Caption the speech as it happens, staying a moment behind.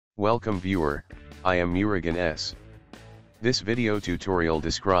Welcome viewer, I am Murugan S. This video tutorial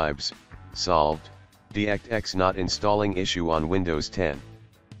describes, solved, DirectX not installing issue on Windows 10.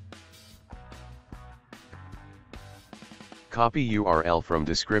 Copy URL from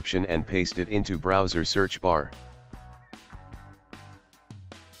description and paste it into browser search bar.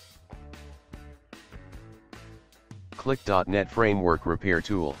 Click .NET Framework Repair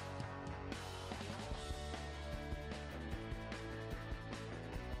Tool.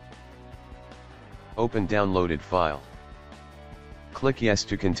 Open downloaded file. Click Yes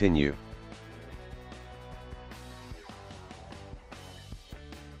to continue.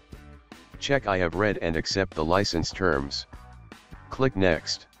 Check I have read and accept the license terms. Click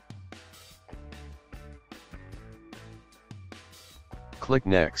Next. Click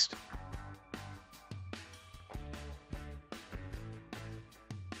Next.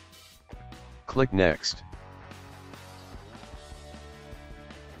 Click Next.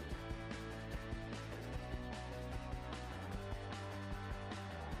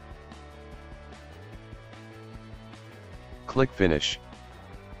 Click Finish.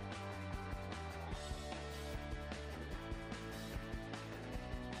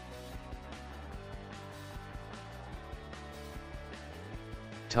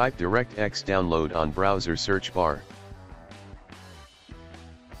 Type DirectX download on browser search bar.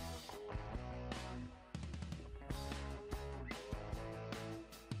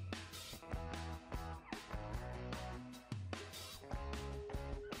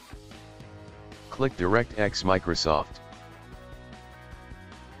 Click DirectX Microsoft.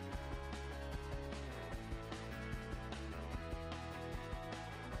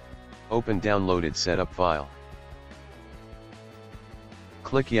 Open downloaded setup file.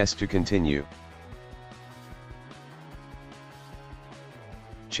 Click Yes to continue.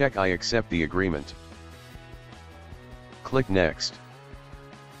 Check I accept the agreement. Click Next.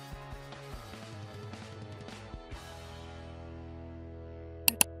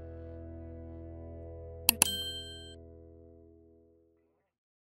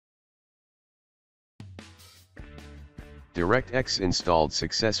 DirectX installed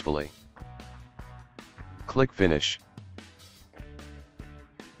successfully. Click Finish.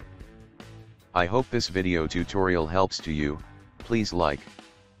 I hope this video tutorial helps to you. Please like,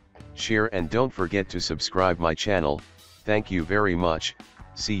 share and don't forget to subscribe my channel. Thank you very much.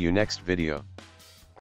 See you next video.